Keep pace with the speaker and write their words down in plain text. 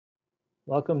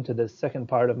Welcome to this second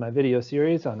part of my video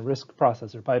series on RISC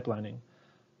processor pipelining.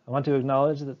 I want to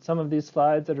acknowledge that some of these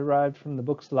slides are derived from the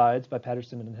book Slides by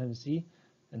Patterson and Hennessy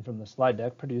and from the slide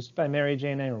deck produced by Mary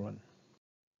Jane Irwin.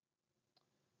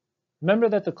 Remember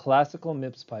that the classical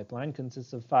MIPS pipeline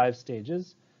consists of 5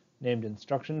 stages named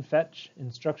instruction fetch,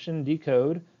 instruction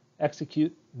decode,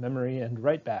 execute, memory, and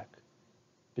write back.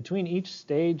 Between each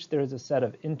stage there is a set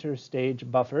of interstage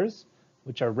buffers,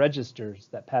 which are registers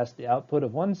that pass the output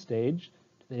of one stage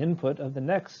to the input of the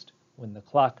next when the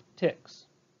clock ticks.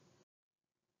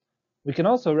 We can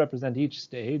also represent each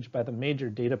stage by the major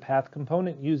data path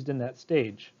component used in that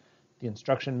stage: the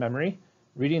instruction memory,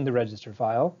 reading the register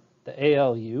file, the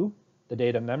ALU, the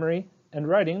data memory, and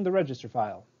writing the register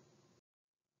file.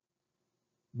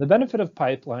 The benefit of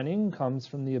pipelining comes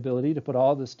from the ability to put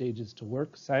all the stages to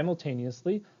work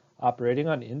simultaneously, operating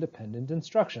on independent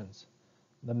instructions.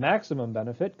 The maximum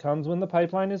benefit comes when the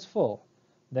pipeline is full.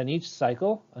 Then each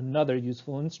cycle, another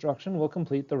useful instruction will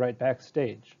complete the write-back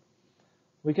stage.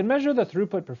 We can measure the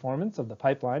throughput performance of the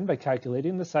pipeline by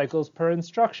calculating the cycles per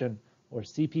instruction, or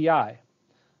CPI.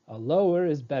 A lower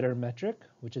is better metric,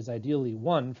 which is ideally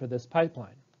 1 for this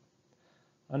pipeline.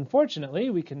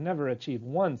 Unfortunately, we can never achieve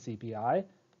 1 CPI,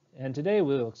 and today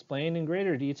we will explain in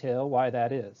greater detail why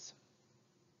that is.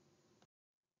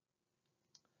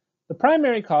 The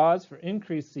primary cause for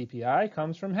increased CPI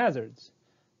comes from hazards.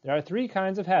 There are 3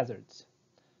 kinds of hazards: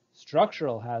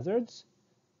 structural hazards,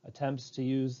 attempts to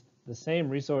use the same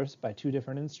resource by 2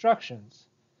 different instructions.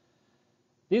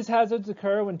 These hazards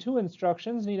occur when 2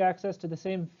 instructions need access to the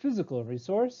same physical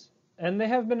resource, and they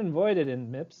have been avoided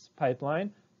in MIPS pipeline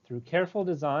through careful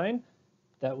design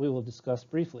that we will discuss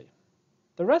briefly.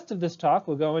 The rest of this talk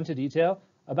will go into detail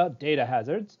about data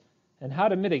hazards and how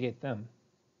to mitigate them.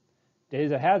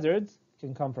 Data hazards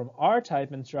can come from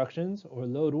R-type instructions or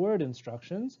load word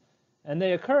instructions, and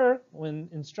they occur when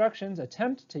instructions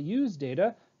attempt to use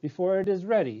data before it is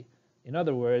ready, in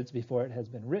other words, before it has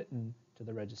been written to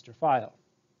the register file.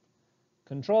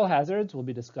 Control hazards will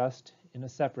be discussed in a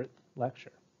separate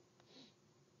lecture.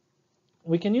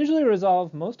 We can usually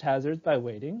resolve most hazards by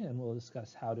waiting, and we'll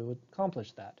discuss how to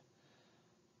accomplish that.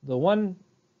 The one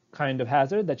kind of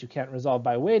hazard that you can't resolve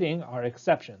by waiting are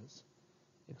exceptions.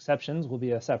 Exceptions will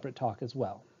be a separate talk as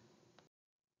well.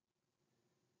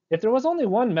 If there was only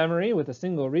one memory with a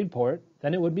single read port,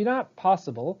 then it would be not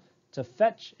possible to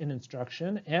fetch an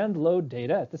instruction and load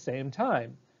data at the same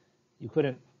time. You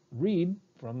couldn't read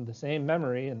from the same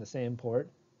memory in the same port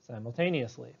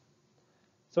simultaneously.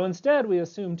 So instead, we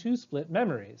assume 2 split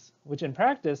memories, which in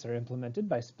practice are implemented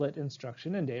by split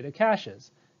instruction and data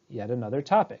caches, yet another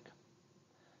topic.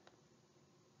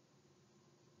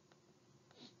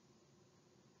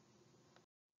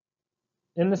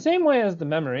 In the same way as the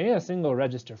memory, a single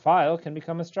register file can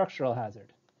become a structural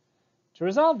hazard. To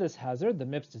resolve this hazard, the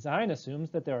MIPS design assumes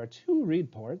that there are 2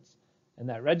 read ports, and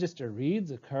that register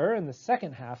reads occur in the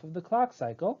second half of the clock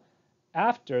cycle.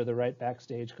 After the write-back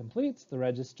stage completes, the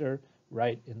register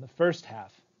write in the first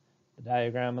half. The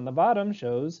diagram on the bottom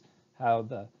shows how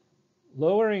the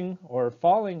lowering or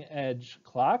falling edge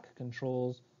clock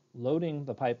controls loading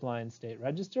the pipeline state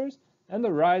registers, and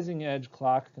the rising edge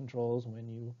clock controls when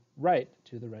you write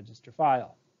to the register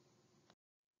file.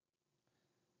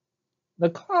 The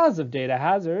cause of data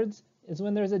hazards is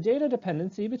when there's a data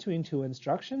dependency between 2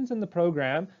 instructions in the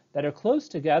program that are close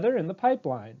together in the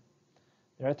pipeline.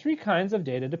 There are 3 kinds of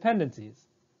data dependencies.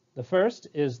 The first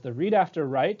is the read after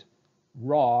write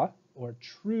raw or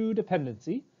true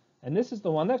dependency, and this is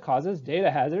the one that causes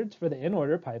data hazards for the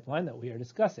in-order pipeline that we are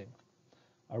discussing.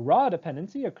 A raw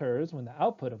dependency occurs when the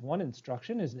output of one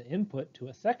instruction is the input to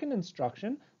a second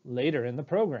instruction later in the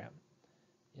program.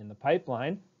 In the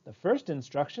pipeline, the first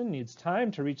instruction needs time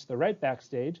to reach the write-back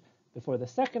stage before the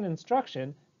second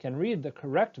instruction can read the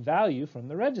correct value from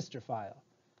the register file.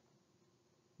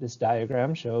 This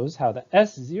diagram shows how the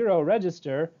S0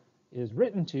 register is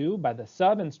written to by the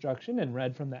sub instruction and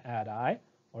read from the add-I,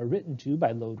 or written to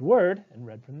by load word and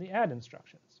read from the add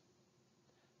instructions.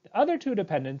 The other 2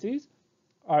 dependencies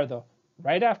are the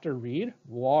write after read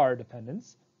WAR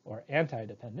dependence, or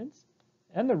anti-dependence,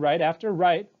 and the write after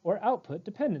write, or output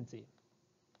dependency.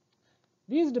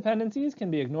 These dependencies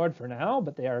can be ignored for now,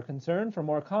 but they are a concern for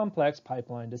more complex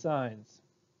pipeline designs.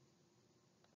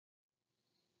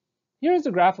 Here is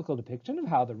a graphical depiction of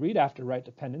how the read after write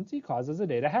dependency causes a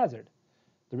data hazard.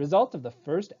 The result of the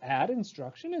first add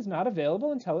instruction is not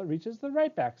available until it reaches the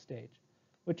write-back stage,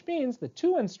 which means the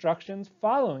 2 instructions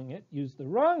following it use the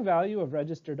wrong value of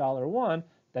register $1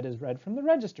 that is read from the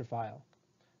register file.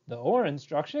 The OR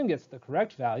instruction gets the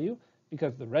correct value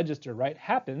because the register write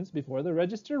happens before the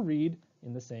register read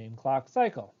in the same clock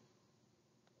cycle.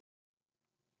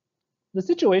 The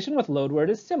situation with load word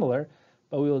is similar,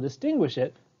 but we will distinguish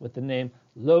it with the name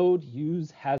load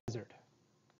use hazard.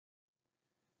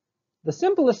 The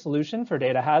simplest solution for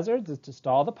data hazards is to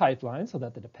stall the pipeline so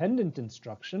that the dependent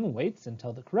instruction waits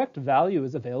until the correct value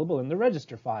is available in the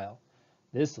register file.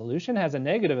 This solution has a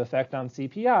negative effect on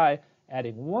CPI,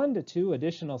 adding 1 to 2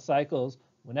 additional cycles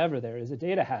whenever there is a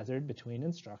data hazard between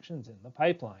instructions in the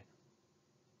pipeline.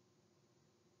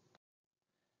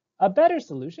 A better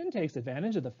solution takes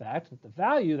advantage of the fact that the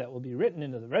value that will be written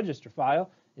into the register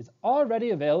file is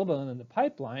already available in the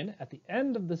pipeline at the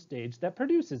end of the stage that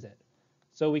produces it.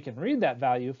 So we can read that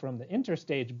value from the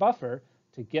interstage buffer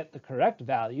to get the correct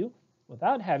value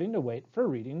without having to wait for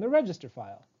reading the register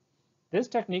file. This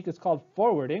technique is called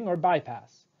forwarding or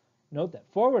bypass. Note that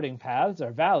forwarding paths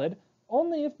are valid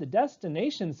only if the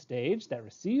destination stage that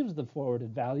receives the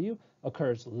forwarded value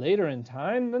occurs later in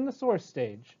time than the source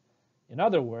stage. In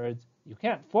other words, you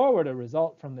can't forward a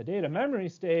result from the data memory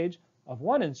stage of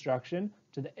one instruction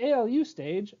to the ALU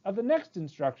stage of the next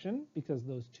instruction because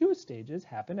those two stages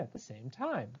happen at the same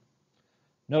time.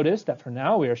 Notice that for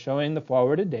now we are showing the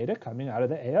forwarded data coming out of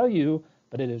the ALU,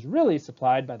 but it is really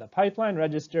supplied by the pipeline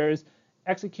registers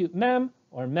execute mem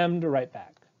or mem to write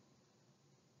back.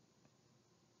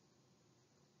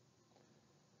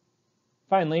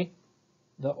 Finally,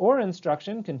 the OR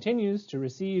instruction continues to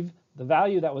receive the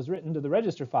value that was written to the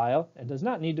register file and does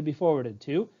not need to be forwarded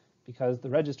to because the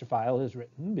register file is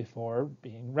written before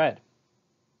being read.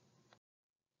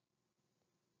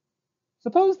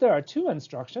 Suppose there are two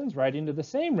instructions writing to the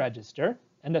same register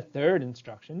and a third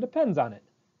instruction depends on it.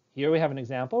 Here we have an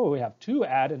example where we have two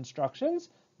add instructions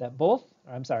that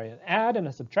an add and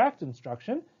a subtract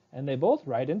instruction, and they both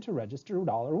write into register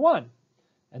 $1,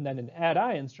 and then an add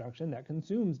I instruction that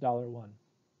consumes $1.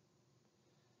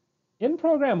 In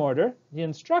program order, the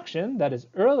instruction that is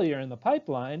earlier in the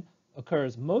pipeline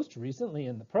occurs most recently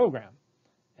in the program,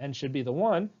 and should be the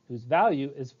one whose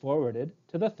value is forwarded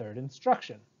to the third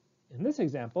instruction. In this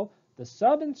example, the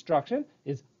sub instruction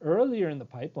is earlier in the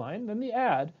pipeline than the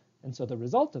add, and so the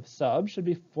result of sub should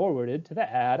be forwarded to the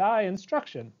add I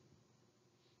instruction.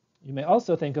 You may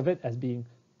also think of it as being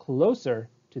closer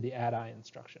to the add I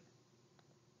instruction.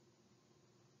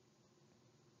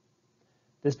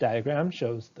 This diagram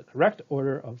shows the correct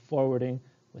order of forwarding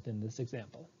within this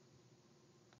example.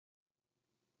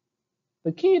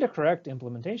 The key to correct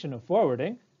implementation of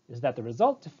forwarding is that the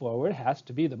result to forward has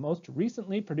to be the most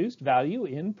recently produced value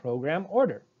in program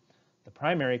order. The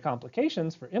primary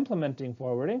complications for implementing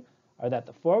forwarding are that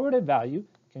the forwarded value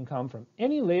can come from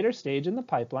any later stage in the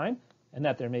pipeline and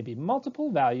that there may be multiple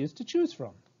values to choose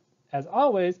from. As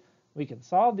always, we can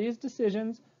solve these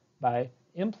decisions by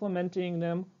implementing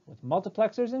them with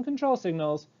multiplexers and control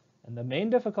signals, and the main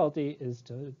difficulty is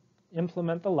to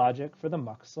implement the logic for the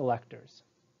mux selectors.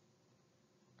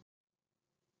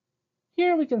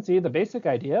 Here we can see the basic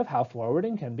idea of how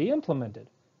forwarding can be implemented.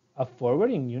 A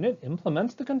forwarding unit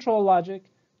implements the control logic,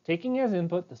 taking as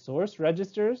input the source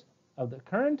registers of the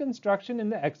current instruction in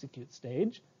the execute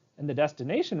stage and the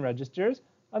destination registers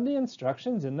of the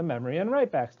instructions in the memory and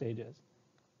write-back stages.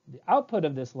 The output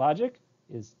of this logic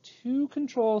is two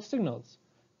control signals.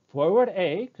 Forward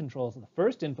A controls the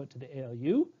first input to the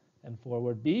ALU, and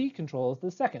forward B controls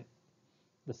the second.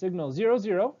 The signal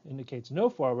 00 indicates no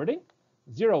forwarding,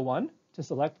 01 to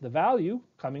select the value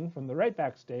coming from the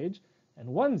write-back stage,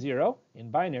 and 10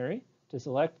 in binary to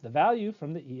select the value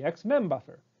from the EX mem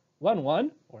buffer.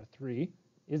 11, or 3,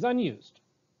 is unused.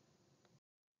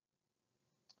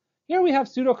 Here we have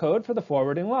pseudocode for the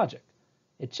forwarding logic.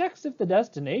 It checks if the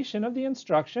destination of the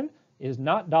instruction is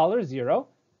not $0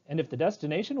 and if the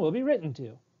destination will be written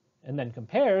to, and then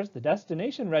compares the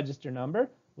destination register number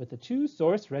with the two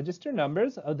source register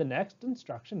numbers of the next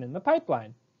instruction in the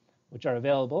pipeline, which are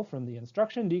available from the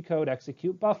instruction decode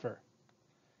execute buffer.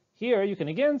 Here you can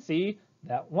again see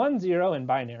that 10 in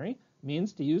binary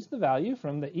means to use the value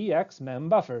from the EX mem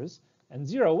buffers, and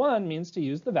 01 means to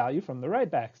use the value from the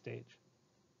write-back stage.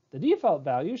 The default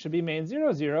value should be main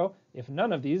 00 if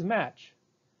none of these match.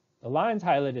 The lines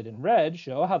highlighted in red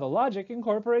show how the logic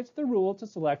incorporates the rule to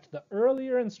select the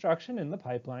earlier instruction in the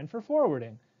pipeline for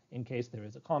forwarding, in case there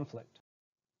is a conflict.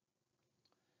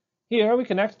 Here we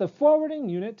connect the forwarding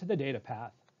unit to the data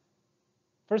path.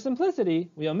 For simplicity,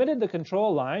 we omitted the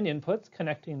control line inputs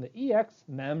connecting the EX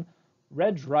mem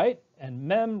reg-write and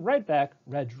mem write-back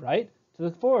reg-write to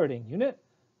the forwarding unit,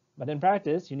 but in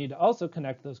practice you need to also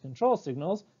connect those control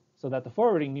signals so that the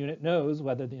forwarding unit knows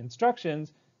whether the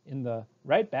instructions in the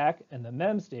write-back and the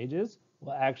mem stages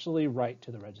will actually write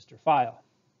to the register file.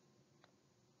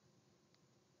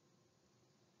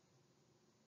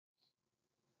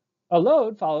 A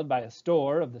load followed by a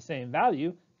store of the same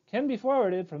value can be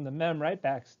forwarded from the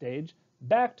mem-write-back stage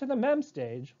back to the mem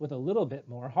stage with a little bit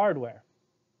more hardware.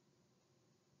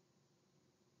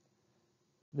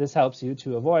 This helps you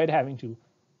to avoid having to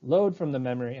load from the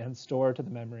memory and store to the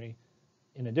memory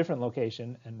in a different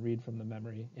location and read from the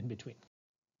memory in between.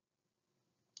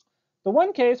 The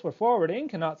one case where forwarding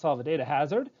cannot solve a data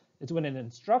hazard is when an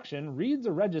instruction reads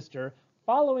a register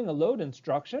following a load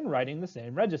instruction writing the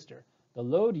same register. The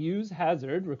load use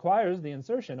hazard requires the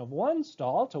insertion of one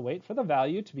stall to wait for the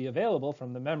value to be available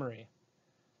from the memory.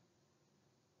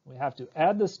 We have to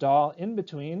add the stall in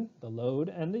between the load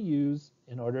and the use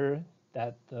in order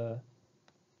that the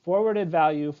forwarded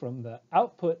value from the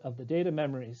output of the data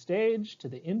memory stage to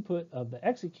the input of the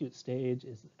execute stage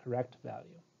is the correct value.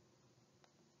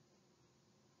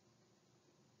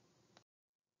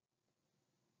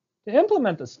 To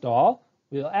implement the stall,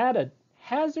 we'll add a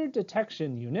hazard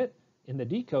detection unit in the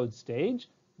decode stage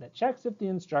that checks if the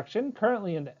instruction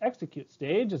currently in the execute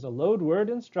stage is a load word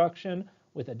instruction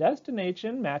with a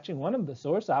destination matching one of the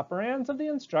source operands of the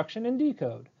instruction in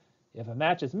decode. If a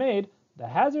match is made, the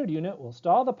hazard unit will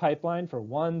stall the pipeline for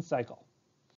one cycle.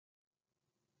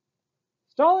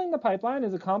 Stalling the pipeline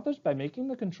is accomplished by making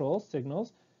the control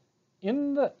signals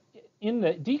in the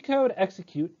decode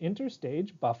execute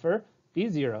interstage buffer be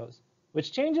zeros,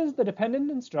 which changes the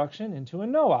dependent instruction into a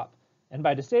no-op, and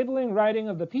by disabling writing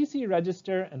of the PC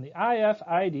register and the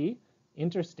IFID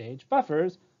interstage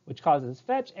buffers, which causes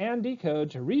fetch and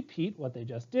decode to repeat what they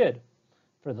just did.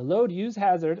 For the load use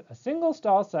hazard, a single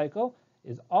stall cycle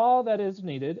is all that is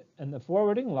needed, and the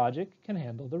forwarding logic can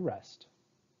handle the rest.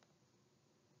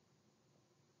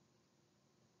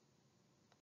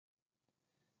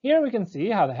 Here we can see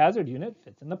how the hazard unit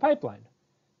fits in the pipeline.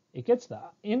 It gets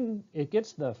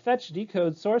the fetch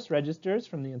decode source registers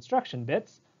from the instruction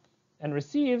bits and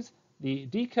receives the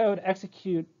decode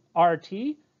execute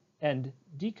RT and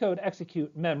decode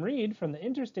execute memread from the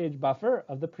interstage buffer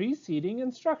of the preceding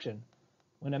instruction.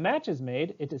 When a match is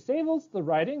made, it disables the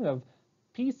writing of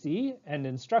PC and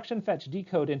instruction fetch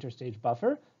decode interstage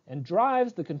buffer and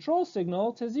drives the control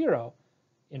signal to 0.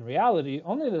 In reality,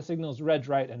 only the signals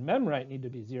reg-write and mem-write need to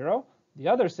be 0. The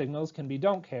other signals can be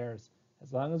don't cares,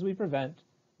 as long as we prevent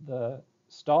the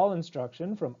stall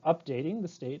instruction from updating the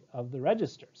state of the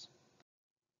registers.